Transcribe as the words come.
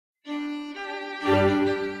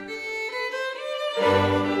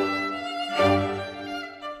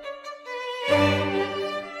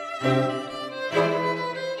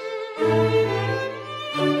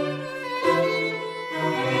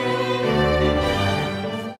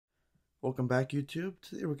Welcome back, YouTube.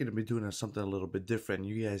 Today we're going to be doing something a little bit different.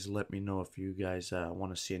 You guys let me know if you guys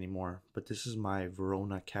want to see any more. But this is my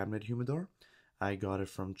Verona cabinet humidor. I got it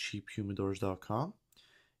from cheaphumidors.com.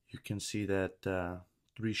 You can see that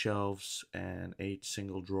 3 shelves and 8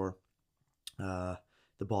 single drawer. The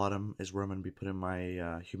bottom is where I'm going to be putting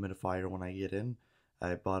my humidifier when I get in.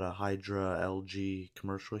 I bought a Hydra LG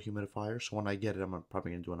commercial humidifier, so when I get it, I'm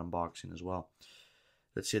probably going to do an unboxing as well.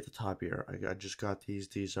 Let's see at the top here. I just got these.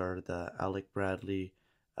 These are the Alec Bradley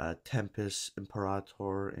Tempest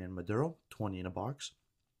Imperator in Maduro, 20 in a box.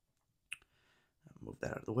 Move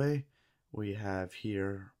that out of the way. We have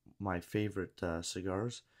here my favorite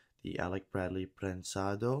cigars, the Alec Bradley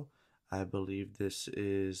Prensado. I believe this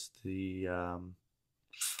is the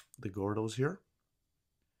Gordos here.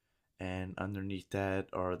 And underneath that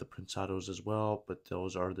are the Prensados as well, but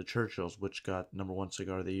those are the Churchills, which got #1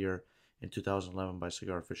 cigar of the year in 2011 by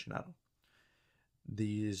Cigar Aficionado.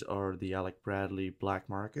 These are the Alec Bradley Black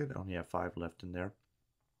Market. I only have 5 left in there.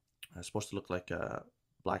 It's supposed to look like a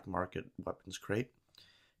black market weapons crate.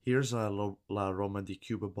 Here's a La Roma de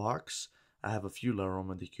Cuba box. I have a few La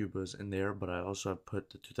Roma de Cubas in there, but I also have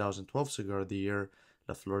put the 2012 cigar of the year,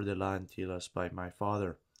 La Flor de la Antillas by my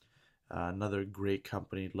father. Another great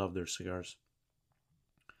company, love their cigars.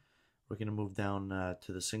 We're going to move down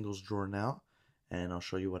to the singles drawer now, and I'll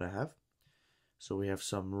show you what I have. So we have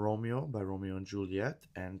some Romeo by Romeo and Juliet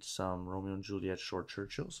and some Romeo and Juliet short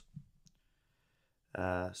Churchills.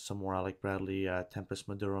 Some more Alec Bradley Tempest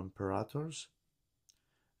Maduro Imperators.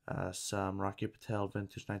 Some Rocky Patel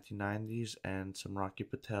vintage 1990s and some Rocky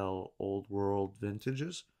Patel old world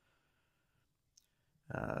vintages.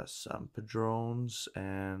 Some Padrones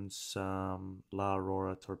and some La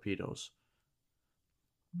Aurora Torpedoes.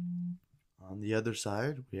 On the other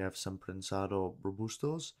side, we have some Prensado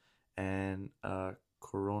Robustos and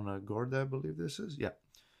Corona Gorda, I believe this is. Yeah,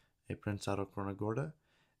 a Prensado Corona Gorda.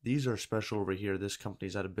 These are special over here. This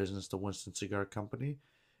company's out of business, the Winston Cigar Company.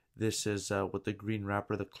 This is with the green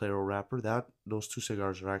wrapper, the Claro wrapper. Those 2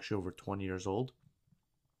 cigars are actually over 20 years old.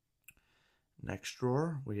 Next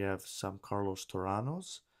drawer, we have some Carlos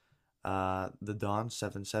Toranos, the Don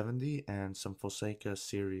 770, and some Fonseca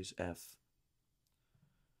Series F.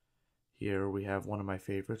 Here we have one of my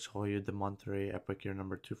favorites, Joya de Monterrey Epic Year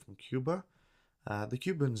 #2 from Cuba. The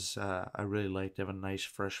Cubans I really like. They have a nice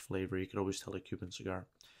fresh flavor. You could always tell a Cuban cigar.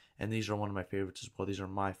 And these are one of my favorites as well. These are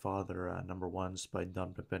My Father #1s by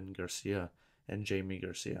Don Pepin Garcia and Jamie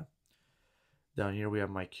Garcia. Down here we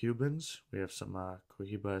have my Cubans. We have some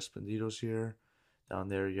Cohiba Escondidos here. Down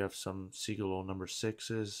there you have some Sigalo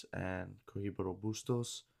 #6s and Cohiba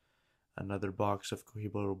Robustos. Another box of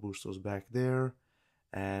Cohiba Robustos back there.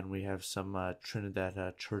 And we have some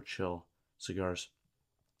Trinidad Churchill cigars.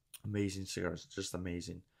 Amazing cigars, just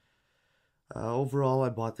amazing. Overall, I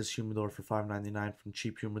bought this humidor for $5.99 from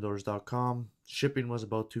cheaphumidors.com. Shipping was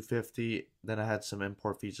about $2.50. Then I had some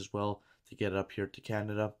import fees as well to get it up here to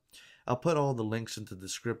Canada. I'll put all the links into the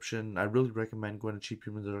description. I really recommend going to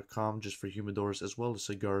cheaphumidor.com just for humidors as well as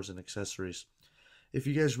cigars and accessories. If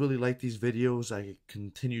you guys really like these videos, I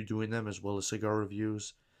continue doing them as well as cigar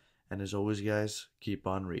reviews. And as always, guys, keep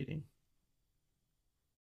on reading.